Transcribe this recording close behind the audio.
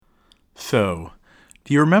So,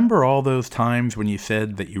 do you remember all those times when you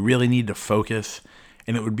said that you really need to focus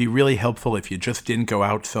and it would be really helpful if you just didn't go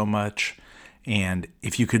out so much and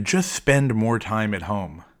if you could just spend more time at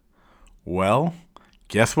home? Well,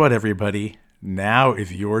 guess what, everybody? Now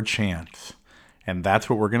is your chance. And that's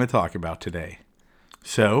what we're going to talk about today.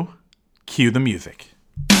 So, cue the music.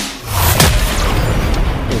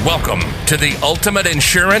 Welcome to the Ultimate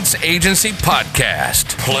Insurance Agency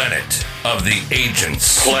Podcast, Planet of the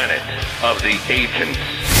Agents. Planet of the Agents.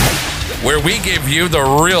 Where we give you the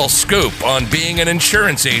real scoop on being an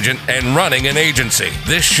insurance agent and running an agency.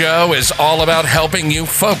 This show is all about helping you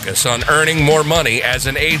focus on earning more money as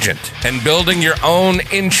an agent and building your own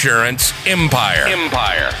insurance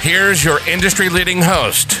empire. Here's your industry-leading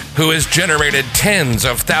host, who has generated tens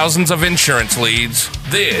of thousands of insurance leads.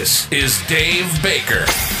 This is Dave Baker.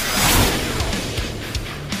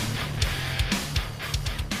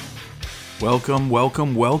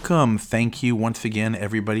 Welcome. Thank you once again,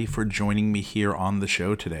 everybody, for joining me here on the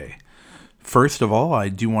show today. First of all, I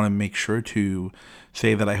do want to make sure to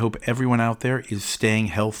say that I hope everyone out there is staying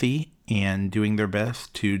healthy and doing their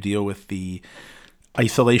best to deal with the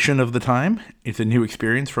isolation of the time. It's a new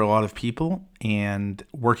experience for a lot of people, and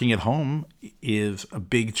working at home is a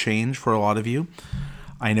big change for a lot of you.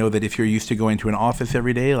 I know that if you're used to going to an office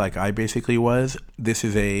every day, like I basically was, this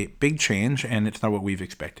is a big change, and it's not what we've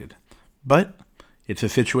expected. But it's a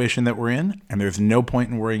situation that we're in, and there's no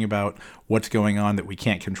point in worrying about what's going on that we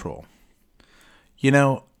can't control. You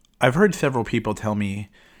know, I've heard several people tell me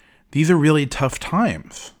these are really tough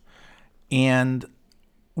times. And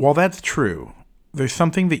while that's true, there's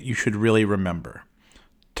something that you should really remember.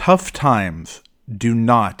 Tough times do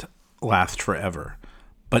not last forever,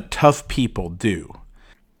 but tough people do.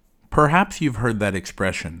 Perhaps you've heard that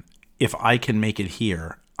expression, if I can make it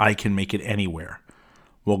here, I can make it anywhere.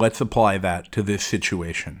 Well, let's apply that to this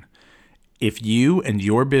situation. If you and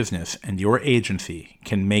your business and your agency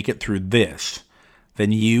can make it through this,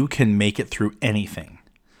 then you can make it through anything.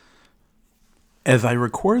 As I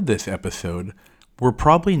record this episode, we're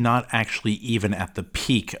probably not actually even at the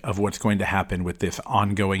peak of what's going to happen with this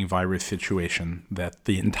ongoing virus situation that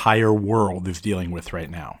the entire world is dealing with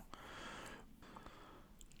right now.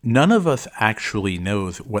 None of us actually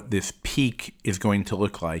knows what this peak is going to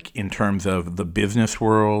look like in terms of the business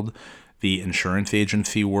world, the insurance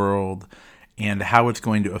agency world, and how it's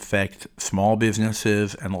going to affect small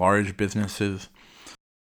businesses and large businesses.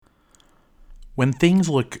 When things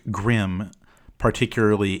look grim,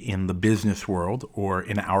 particularly in the business world, or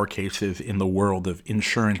in our cases, in the world of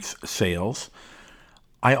insurance sales,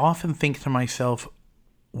 I often think to myself,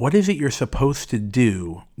 what is it you're supposed to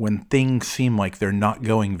do when things seem like they're not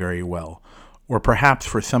going very well? Or perhaps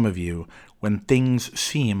for some of you, when things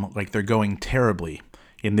seem like they're going terribly,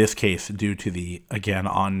 in this case due to the, again,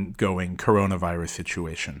 ongoing coronavirus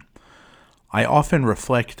situation. I often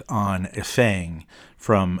reflect on a saying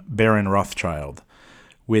from Baron Rothschild,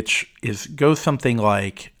 which goes something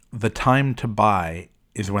like, the time to buy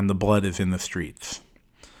is when the blood is in the streets.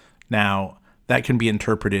 Now, that can be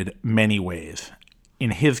interpreted many ways. In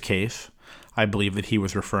his case, I believe that he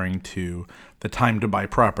was referring to the time to buy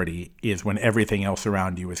property is when everything else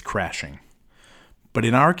around you is crashing. But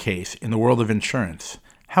in our case, in the world of insurance,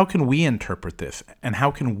 how can we interpret this and how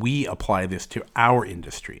can we apply this to our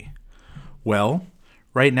industry? Well,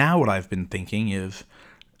 right now what I've been thinking is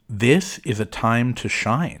this is a time to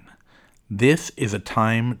shine. This is a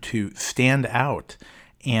time to stand out.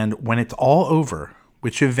 And when it's all over,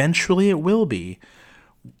 which eventually it will be,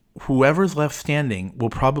 whoever's left standing will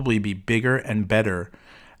probably be bigger and better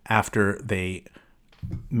after they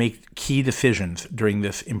make key decisions during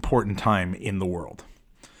this important time in the world.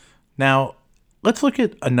 Now, let's look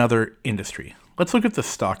at another industry. Let's look at the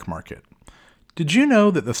stock market. Did you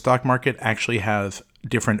know that the stock market actually has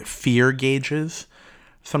different fear gauges?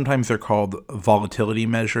 Sometimes they're called volatility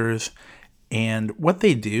measures. And what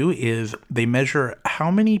they do is they measure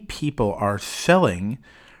how many people are selling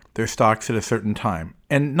their stocks at a certain time.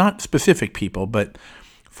 And not specific people, but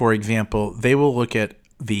for example, they will look at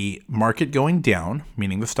the market going down,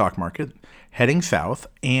 meaning the stock market, heading south,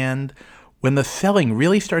 and when the selling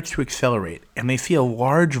really starts to accelerate and they see a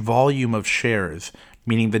large volume of shares,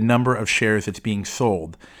 meaning the number of shares that's being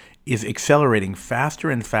sold, is accelerating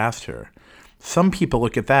faster and faster, some people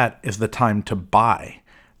look at that as the time to buy.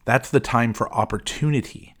 That's the time for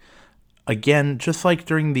opportunity. Again, just like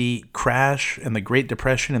during the crash and the Great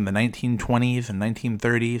Depression in the 1920s and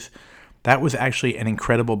 1930s, that was actually an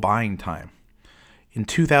incredible buying time. In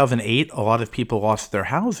 2008, a lot of people lost their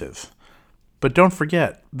houses. But don't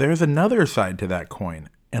forget, there's another side to that coin,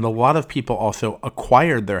 and a lot of people also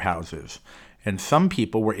acquired their houses and some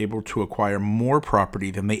people were able to acquire more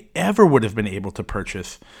property than they ever would have been able to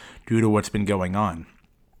purchase due to what's been going on.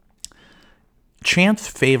 Chance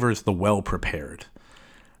favors the well-prepared.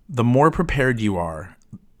 The more prepared you are,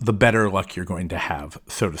 the better luck you're going to have,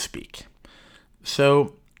 so to speak.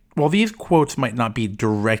 So, while these quotes might not be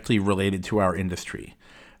directly related to our industry,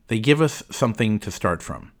 they give us something to start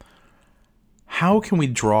from. How can we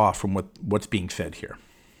draw from what's being said here?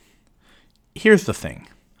 Here's the thing.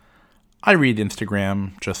 I read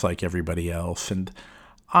Instagram just like everybody else, and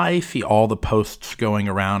I see all the posts going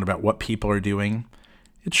around about what people are doing.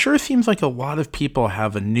 It sure seems like a lot of people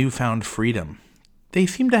have a newfound freedom. They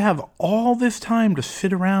seem to have all this time to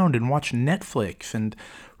sit around and watch Netflix and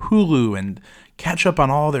Hulu and catch up on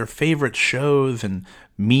all their favorite shows and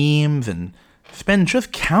memes and spend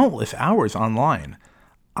just countless hours online.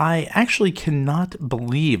 I actually cannot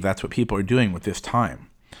believe that's what people are doing with this time.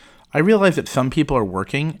 I realize that some people are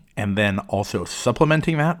working and then also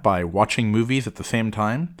supplementing that by watching movies at the same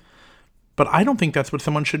time, but I don't think that's what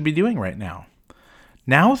someone should be doing right now.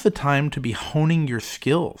 Now's the time to be honing your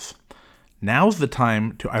skills. Now's the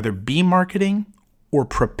time to either be marketing or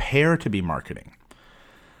prepare to be marketing.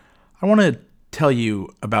 I want to tell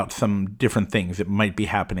you about some different things that might be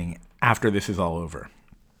happening after this is all over.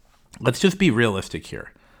 Let's just be realistic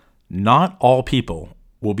here. Not all people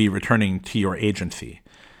will be returning to your agency,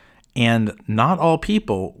 and not all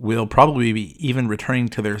people will probably be even returning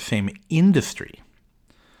to their same industry.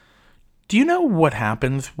 Do you know what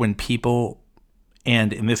happens when people,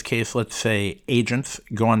 and in this case, let's say agents,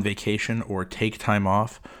 go on vacation or take time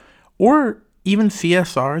off, or even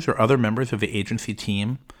CSRs or other members of the agency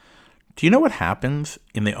team? Do you know what happens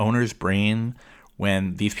in the owner's brain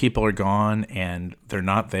when these people are gone and they're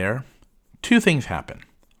not there? Two things happen.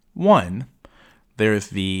 One, there's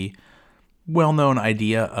the well-known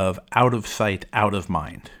idea of out of sight, out of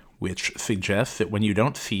mind, which suggests that when you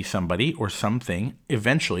don't see somebody or something,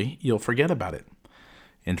 eventually you'll forget about it.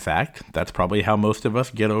 In fact, that's probably how most of us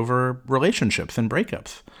get over relationships and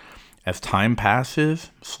breakups. As time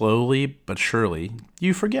passes, slowly but surely,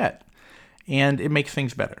 you forget, and it makes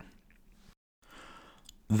things better.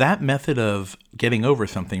 That method of getting over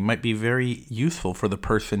something might be very useful for the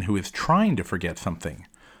person who is trying to forget something.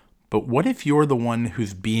 But what if you're the one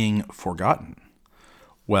who's being forgotten?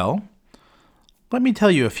 Well, let me tell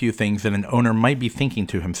you a few things that an owner might be thinking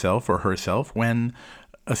to himself or herself when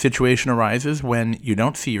a situation arises when you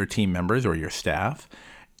don't see your team members or your staff,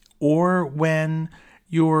 or when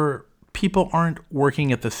your people aren't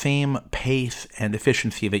working at the same pace and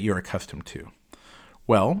efficiency that you're accustomed to.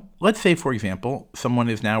 Well, let's say, for example, someone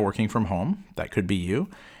is now working from home, that could be you,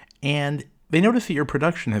 and they notice that your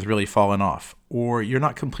production has really fallen off, or you're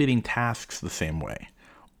not completing tasks the same way,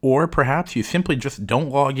 or perhaps you simply just don't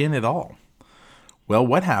log in at all. Well,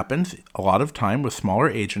 what happens a lot of time with smaller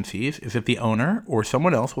agencies is that the owner or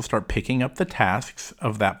someone else will start picking up the tasks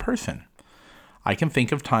of that person. I can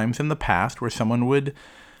think of times in the past where someone would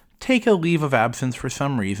take a leave of absence for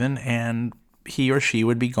some reason, and he or she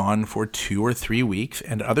would be gone for 2 or 3 weeks,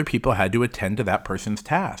 and other people had to attend to that person's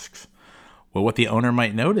tasks. Well, what the owner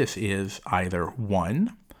might notice is either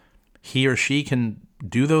one, he or she can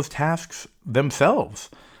do those tasks themselves.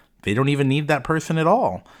 They don't even need that person at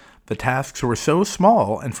all. The tasks were so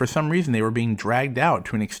small, and for some reason they were being dragged out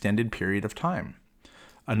to an extended period of time.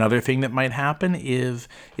 Another thing that might happen is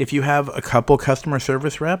if you have a couple customer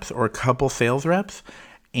service reps or a couple sales reps,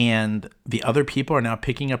 and the other people are now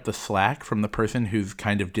picking up the slack from the person who's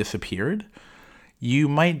kind of disappeared, you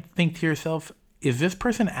might think to yourself, is this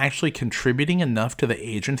person actually contributing enough to the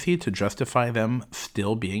agency to justify them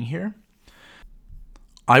still being here?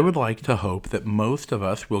 I would like to hope that most of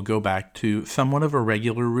us will go back to somewhat of a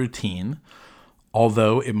regular routine,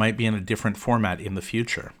 although it might be in a different format in the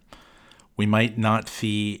future. We might not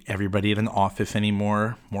see everybody at an office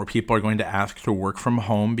anymore. More people are going to ask to work from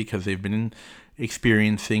home because they've been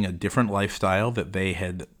experiencing a different lifestyle that they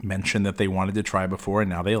had mentioned that they wanted to try before, and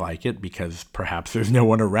now they like it because perhaps there's no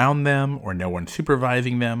one around them or no one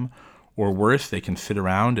supervising them, or worse, they can sit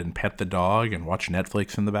around and pet the dog and watch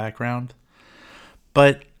Netflix in the background.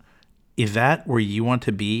 But is that where you want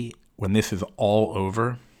to be when this is all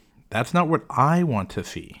over? That's not what I want to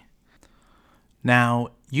see.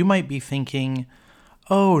 Now, you might be thinking,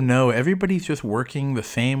 oh no, everybody's just working the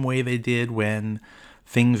same way they did when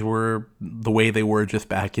things were the way they were just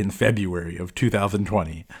back in February of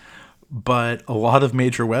 2020. But a lot of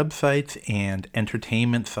major websites and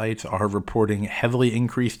entertainment sites are reporting heavily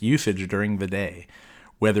increased usage during the day,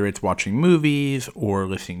 whether it's watching movies or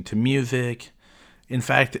listening to music. In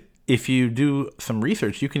fact, if you do some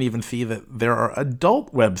research, you can even see that there are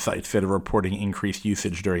adult websites that are reporting increased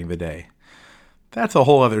usage during the day. That's a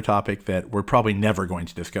whole other topic that we're probably never going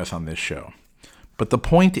to discuss on this show. But the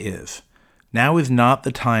point is, now is not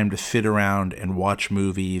the time to sit around and watch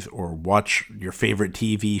movies or watch your favorite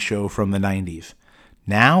TV show from the 90s.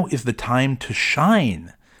 Now is the time to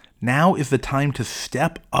shine. Now is the time to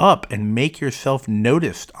step up and make yourself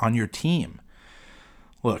noticed on your team.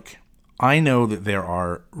 Look, I know that there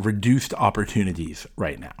are reduced opportunities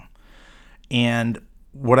right now. And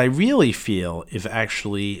what I really feel is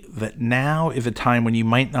actually that now is a time when you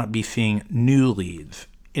might not be seeing new leads.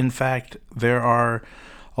 In fact, there are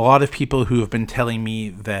a lot of people who have been telling me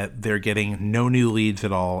that they're getting no new leads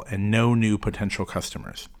at all and no new potential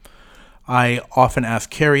customers. I often ask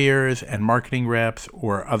carriers and marketing reps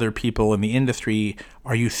or other people in the industry,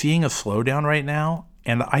 are you seeing a slowdown right now?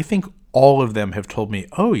 And I think all of them have told me,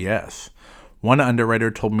 oh yes. One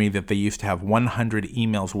underwriter told me that they used to have 100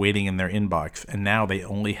 emails waiting in their inbox, and now they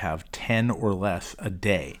only have 10 or less a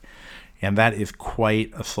day. And that is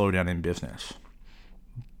quite a slowdown in business.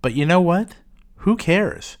 But you know what? Who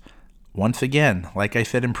cares? Once again, like I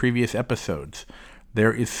said in previous episodes,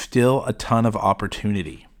 there is still a ton of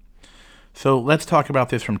opportunity. So let's talk about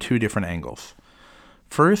this from two different angles.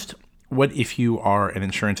 First, what if you are an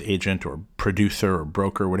insurance agent or producer or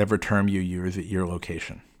broker, whatever term you use at your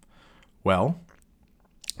location? Well,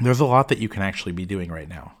 there's a lot that you can actually be doing right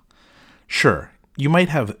now. Sure, you might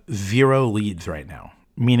have 0 leads right now,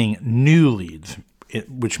 meaning new leads,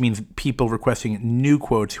 which means people requesting new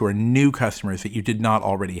quotes who are new customers that you did not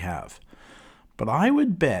already have. But I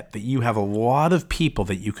would bet that you have a lot of people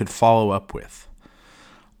that you could follow up with.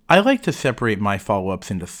 I like to separate my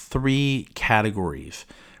follow-ups into 3 categories,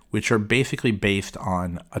 which are basically based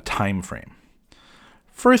on a time frame.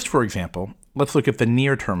 First, for example, let's look at the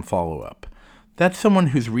near-term follow-up. That's someone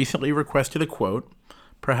who's recently requested a quote,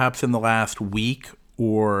 perhaps in the last week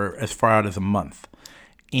or as far out as a month.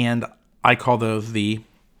 And I call those the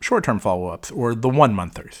short-term follow-ups or the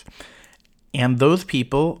 1-monthers. And those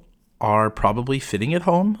people are probably sitting at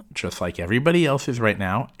home, just like everybody else is right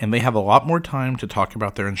now, and they have a lot more time to talk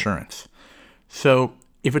about their insurance. So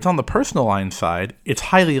if it's on the personal line side, it's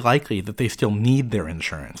highly likely that they still need their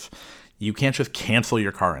insurance. You can't just cancel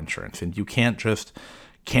your car insurance, and you can't just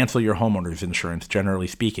cancel your homeowner's insurance, generally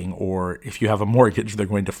speaking, or if you have a mortgage, they're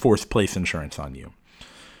going to force place insurance on you.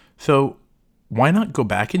 So why not go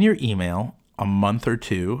back in your email a month or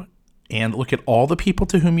two and look at all the people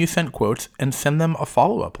to whom you sent quotes and send them a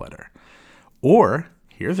follow-up letter? Or,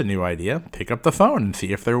 here's a new idea, pick up the phone and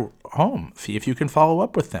see if they're home. See if you can follow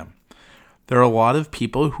up with them. There are a lot of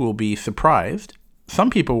people who will be surprised.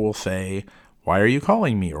 Some people will say, why are you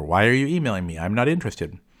calling me? Or why are you emailing me? I'm not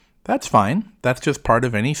interested. That's fine. That's just part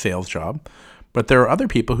of any sales job. But there are other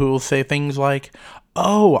people who will say things like,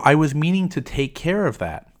 oh, I was meaning to take care of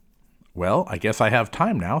that. Well, I guess I have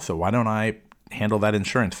time now, so why don't I handle that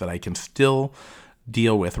insurance that I can still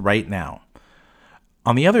deal with right now?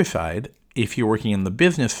 On the other side, if you're working in the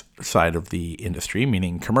business side of the industry,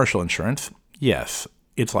 meaning commercial insurance, yes,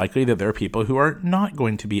 it's likely that there are people who are not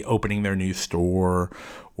going to be opening their new store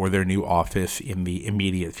or their new office in the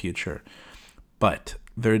immediate future. But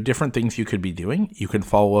there are different things you could be doing. You can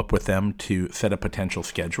follow up with them to set a potential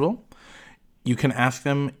schedule. You can ask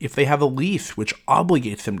them if they have a lease which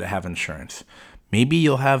obligates them to have insurance. Maybe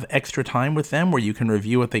you'll have extra time with them where you can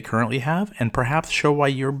review what they currently have and perhaps show why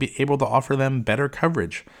you're able to offer them better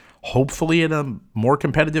coverage, hopefully at a more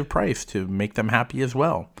competitive price to make them happy as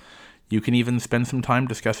well. You can even spend some time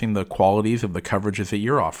discussing the qualities of the coverages that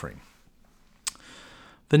you're offering.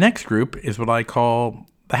 The next group is what I call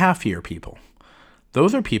the half-year people.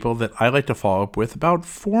 Those are people that I like to follow up with about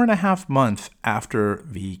 4.5 months after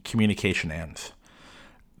the communication ends.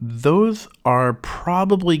 Those are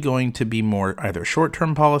probably going to be more either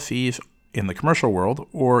short-term policies in the commercial world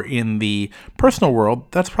or in the personal world.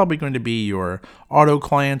 That's probably going to be your auto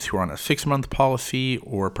clients who are on a 6-month policy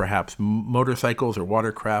or perhaps motorcycles or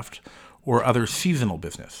watercraft or other seasonal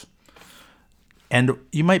business. And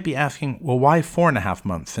you might be asking, well, why 4.5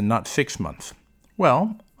 months and not 6 months?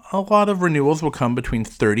 Well, a lot of renewals will come between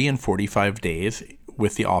 30 and 45 days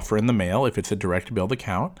with the offer in the mail if it's a direct billed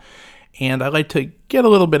account. And I like to get a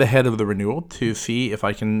little bit ahead of the renewal to see if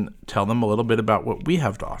I can tell them a little bit about what we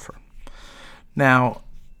have to offer. Now,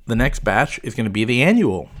 the next batch is going to be the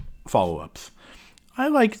annual follow-ups. I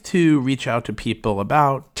like to reach out to people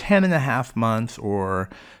about 10.5 months or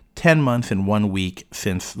 10 months and 1 week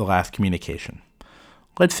since the last communication.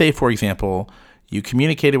 Let's say, for example, you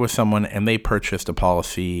communicated with someone and they purchased a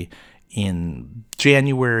policy in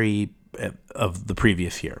January of the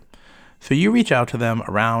previous year. So you reach out to them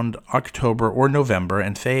around October or November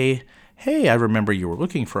and say, hey, I remember you were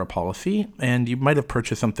looking for a policy and you might have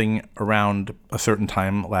purchased something around a certain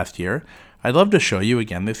time last year. I'd love to show you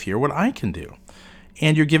again this year what I can do.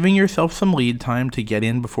 And you're giving yourself some lead time to get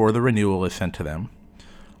in before the renewal is sent to them.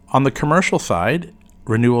 On the commercial side,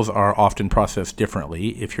 renewals are often processed differently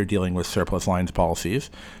if you're dealing with surplus lines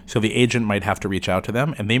policies. So the agent might have to reach out to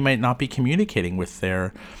them and they might not be communicating with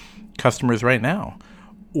their customers right now.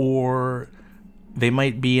 Or they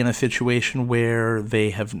might be in a situation where they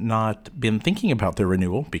have not been thinking about their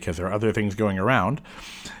renewal because there are other things going around,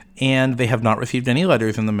 and they have not received any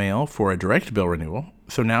letters in the mail for a direct bill renewal.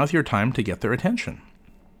 So now's your time to get their attention.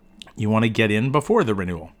 You want to get in before the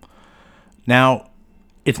renewal. Now,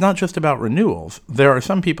 it's not just about renewals. There are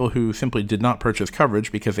some people who simply did not purchase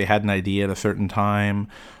coverage because they had an idea at a certain time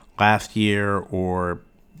last year or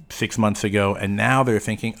 6 months ago, and now they're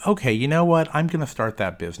thinking, okay, you know what? I'm going to start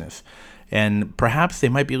that business. And perhaps they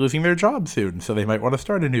might be losing their job soon, so they might want to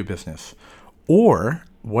start a new business. Or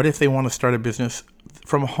what if they want to start a business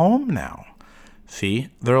from home now? See,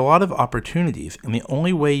 there are a lot of opportunities, and the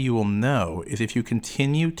only way you will know is if you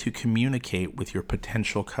continue to communicate with your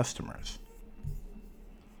potential customers.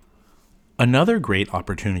 Another great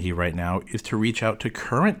opportunity right now is to reach out to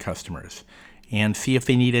current customers and see if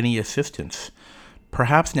they need any assistance.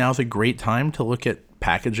 Perhaps now's a great time to look at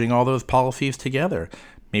packaging all those policies together.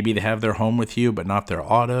 Maybe they have their home with you, but not their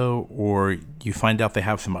auto, or you find out they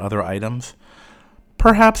have some other items.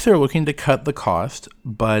 Perhaps they're looking to cut the cost,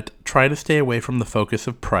 but try to stay away from the focus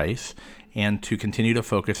of price and to continue to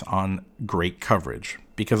focus on great coverage.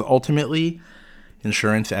 Because ultimately,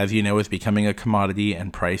 insurance, as you know, is becoming a commodity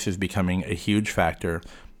and price is becoming a huge factor.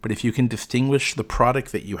 But if you can distinguish the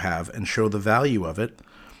product that you have and show the value of it,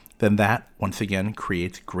 then that, once again,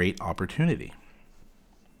 creates great opportunity.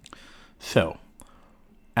 So,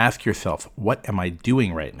 ask yourself, what am I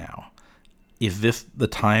doing right now? Is this the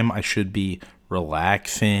time I should be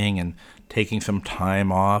relaxing and taking some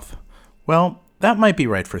time off? Well, that might be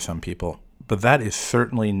right for some people, but that is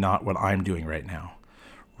certainly not what I'm doing right now.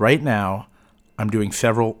 Right now, I'm doing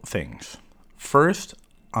several things. First,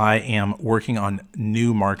 I am working on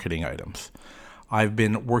new marketing items. I've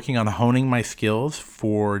been working on honing my skills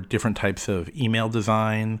for different types of email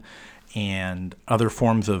design and other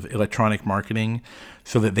forms of electronic marketing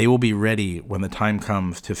so that they will be ready when the time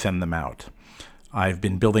comes to send them out. I've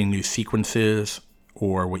been building new sequences,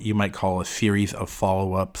 or what you might call a series of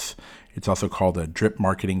follow-ups. It's also called a drip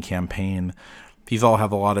marketing campaign. These all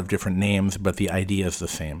have a lot of different names, but the idea is the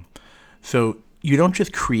same. So you don't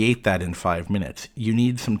just create that in 5 minutes. You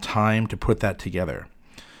need some time to put that together.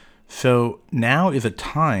 So now is a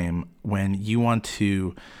time when you want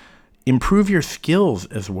to improve your skills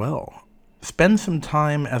as well. Spend some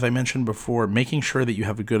time, as I mentioned before, making sure that you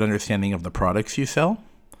have a good understanding of the products you sell.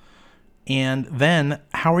 And then,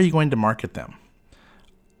 how are you going to market them?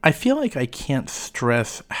 I feel like I can't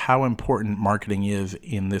stress how important marketing is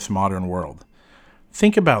in this modern world.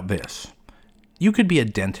 Think about this. You could be a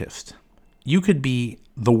dentist. You could be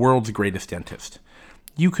the world's greatest dentist.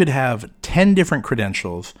 You could have 10 different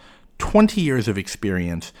credentials, 20 years of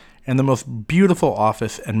experience, and the most beautiful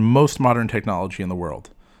office and most modern technology in the world.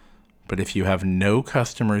 But if you have no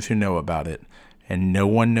customers who know about it and no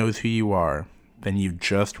one knows who you are, then you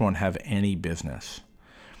just won't have any business.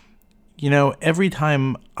 You know, every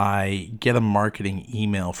time I get a marketing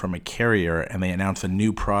email from a carrier and they announce a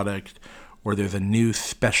new product or there's a new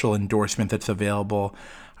special endorsement that's available,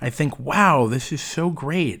 I think, wow, this is so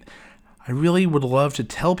great. I really would love to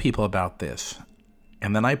tell people about this.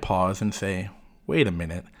 And then I pause and say, wait a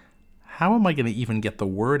minute, how am I going to even get the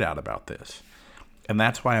word out about this? And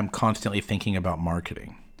that's why I'm constantly thinking about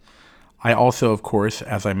marketing. I also, of course,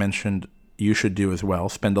 as I mentioned, you should do as well,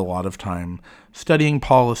 spend a lot of time studying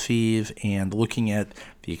policies and looking at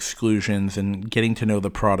the exclusions and getting to know the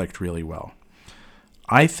product really well.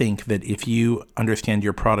 I think that if you understand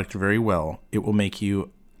your product very well, it will make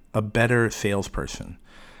you a better salesperson.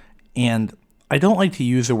 And I don't like to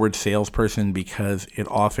use the word salesperson because it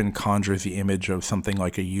often conjures the image of something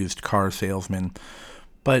like a used car salesman,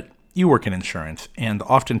 but you work in insurance, and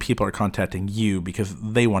often people are contacting you because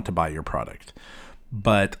they want to buy your product.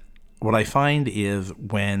 But what I find is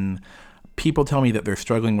when people tell me that they're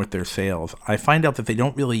struggling with their sales, I find out that they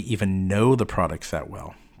don't really even know the products that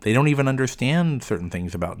well. They don't even understand certain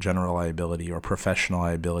things about general liability or professional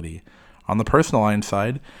liability. On the personal line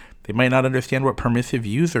side, they might not understand what permissive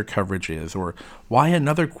user coverage is or why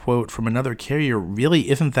another quote from another carrier really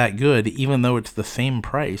isn't that good even though it's the same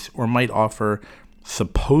price or might offer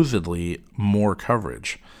supposedly more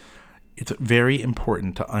coverage. It's very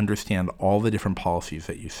important to understand all the different policies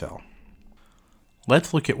that you sell.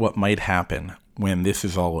 Let's look at what might happen when this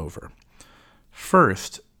is all over.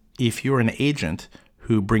 First, if you're an agent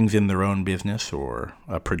who brings in their own business, or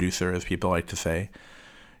a producer, as people like to say,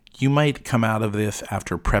 you might come out of this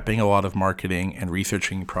after prepping a lot of marketing and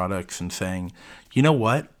researching products and saying, you know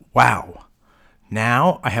what? Wow.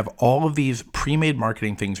 Now I have all of these pre-made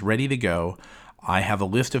marketing things ready to go. I have a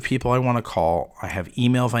list of people I want to call. I have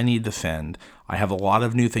emails I need to send. I have a lot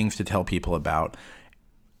of new things to tell people about.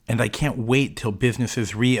 And I can't wait till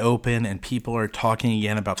businesses reopen and people are talking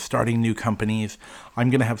again about starting new companies. I'm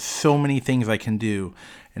going to have so many things I can do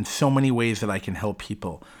and so many ways that I can help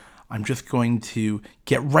people. I'm just going to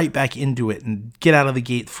get right back into it and get out of the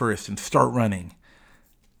gate first and start running.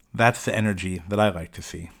 That's the energy that I like to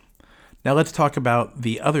see. Now let's talk about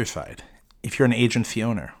the other side. If you're an agency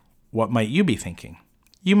owner, what might you be thinking?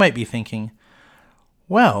 You might be thinking,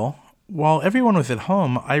 well, while everyone was at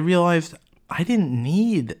home, I realized I didn't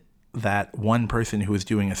need that one person who was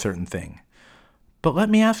doing a certain thing. But let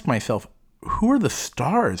me ask myself, who are the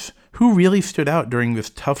stars? Who really stood out during this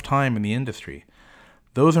tough time in the industry?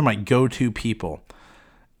 Those are my go-to people.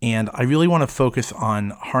 And I really want to focus on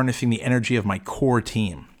harnessing the energy of my core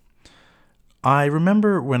team. I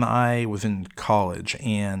remember when I was in college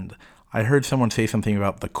and I heard someone say something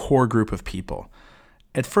about the core group of people.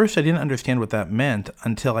 At first, I didn't understand what that meant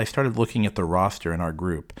until I started looking at the roster in our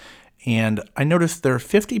group. And I noticed there are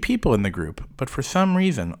 50 people in the group, but for some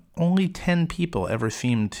reason, only 10 people ever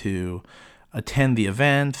seemed to attend the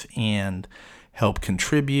event and help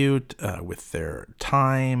contribute with their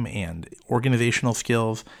time and organizational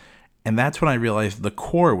skills. And that's when I realized the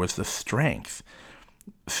core was the strength.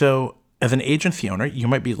 So as an agency owner, you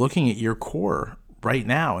might be looking at your core right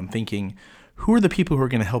now and thinking, who are the people who are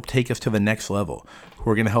going to help take us to the next level, who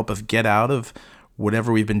are going to help us get out of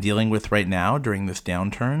whatever we've been dealing with right now during this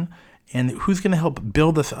downturn, and who's going to help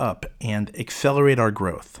build us up and accelerate our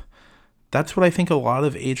growth? That's what I think a lot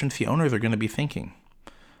of agency owners are going to be thinking.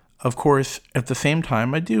 Of course, at the same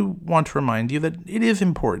time, I do want to remind you that it is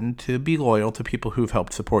important to be loyal to people who've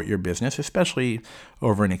helped support your business, especially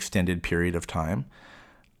over an extended period of time.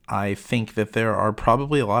 I think that there are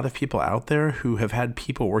probably a lot of people out there who have had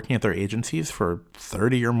people working at their agencies for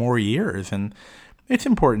 30 or more years, and it's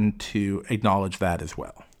important to acknowledge that as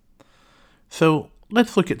well. So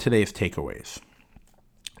let's look at today's takeaways.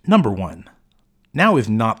 Number 1, now is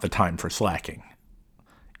not the time for slacking.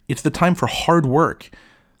 It's the time for hard work.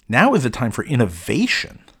 Now is the time for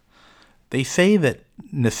innovation. They say that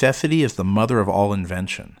necessity is the mother of all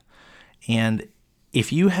invention. And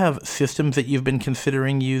if you have systems that you've been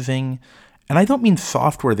considering using, and I don't mean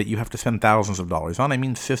software that you have to spend thousands of dollars on, I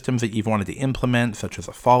mean systems that you've wanted to implement, such as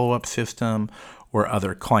a follow-up system or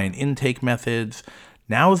other client intake methods,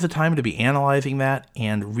 now is the time to be analyzing that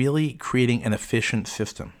and really creating an efficient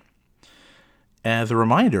system. As a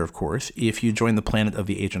reminder, of course, if you join the Planet of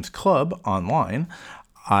the Agents Club online,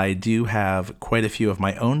 I do have quite a few of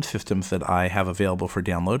my own systems that I have available for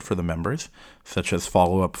download for the members, such as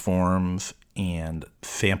follow-up forms and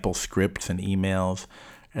sample scripts and emails,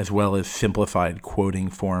 as well as simplified quoting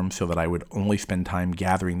forms so that I would only spend time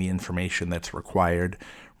gathering the information that's required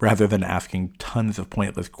rather than asking tons of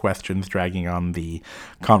pointless questions, dragging on the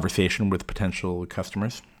conversation with potential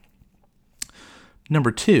customers.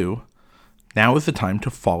 Number 2, now is the time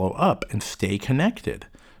to follow up and stay connected.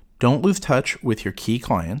 Don't lose touch with your key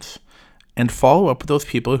clients and follow up with those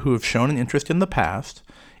people who have shown an interest in the past.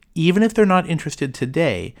 Even if they're not interested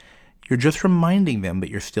today, you're just reminding them that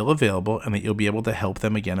you're still available and that you'll be able to help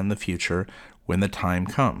them again in the future when the time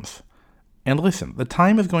comes. And listen, the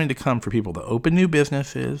time is going to come for people to open new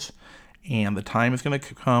businesses, and the time is going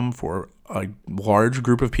to come for a large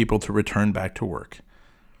group of people to return back to work.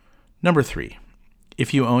 Number 3,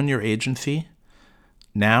 if you own your agency,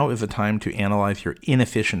 now is the time to analyze your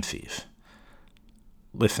inefficiencies.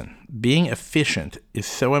 Listen, being efficient is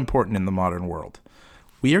so important in the modern world.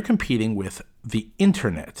 We are competing with the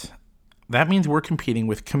internet. That means we're competing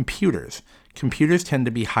with computers. Computers tend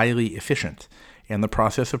to be highly efficient, and the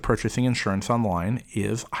process of purchasing insurance online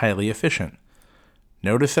is highly efficient.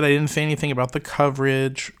 Notice that I didn't say anything about the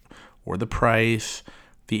coverage or the price.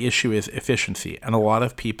 The issue is efficiency, and a lot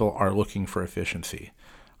of people are looking for efficiency.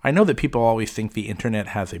 I know that people always think the internet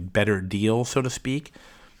has a better deal, so to speak,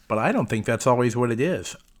 but I don't think that's always what it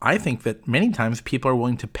is. I think that many times people are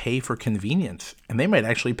willing to pay for convenience, and they might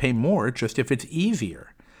actually pay more just if it's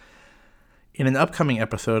easier. In an upcoming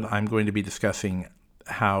episode, I'm going to be discussing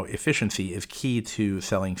how efficiency is key to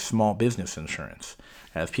selling small business insurance,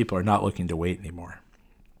 as people are not looking to wait anymore.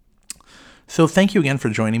 So thank you again for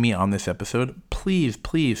joining me on this episode. Please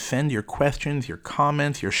send your questions, your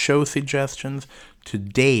comments, your show suggestions to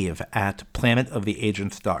Dave at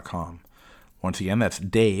planetoftheagents.com. Once again, that's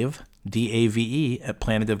Dave DAVE, at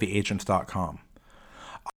planetoftheagents.com.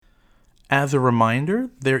 As a reminder,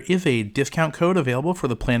 there is a discount code available for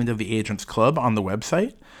the Planet of the Agents Club on the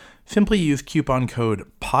website. Simply use coupon code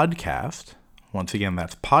PODCAST. Once again,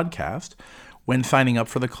 that's PODCAST. When signing up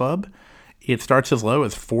for the club, it starts as low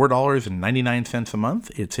as $4.99 a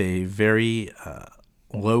month. It's a very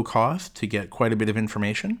low cost to get quite a bit of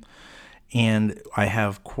information. And I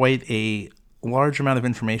have quite a large amount of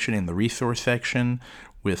information in the resource section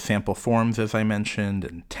with sample forms, as I mentioned,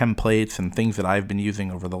 and templates and things that I've been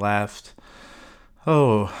using over the last,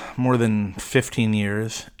 more than 15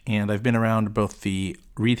 years. And I've been around both the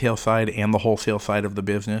retail side and the wholesale side of the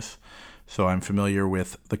business. So I'm familiar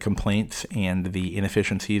with the complaints and the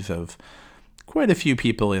inefficiencies of quite a few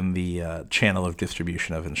people in the channel of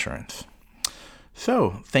distribution of insurance.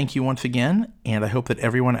 So thank you once again, and I hope that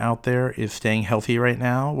everyone out there is staying healthy right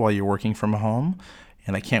now while you're working from home.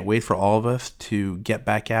 And I can't wait for all of us to get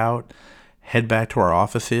back out, head back to our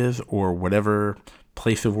offices or whatever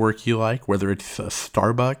place of work you like, whether it's a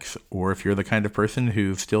Starbucks or if you're the kind of person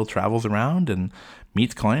who still travels around and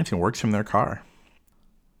meets clients and works from their car.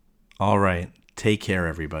 All right. Take care,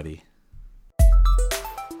 everybody.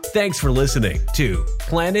 Thanks for listening to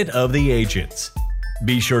Planet of the Agents.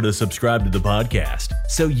 Be sure to subscribe to the podcast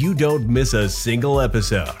so you don't miss a single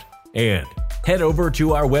episode. And head over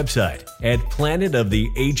to our website at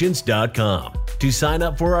planetoftheagents.com to sign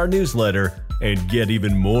up for our newsletter and get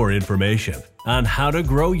even more information on how to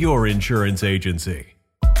grow your insurance agency.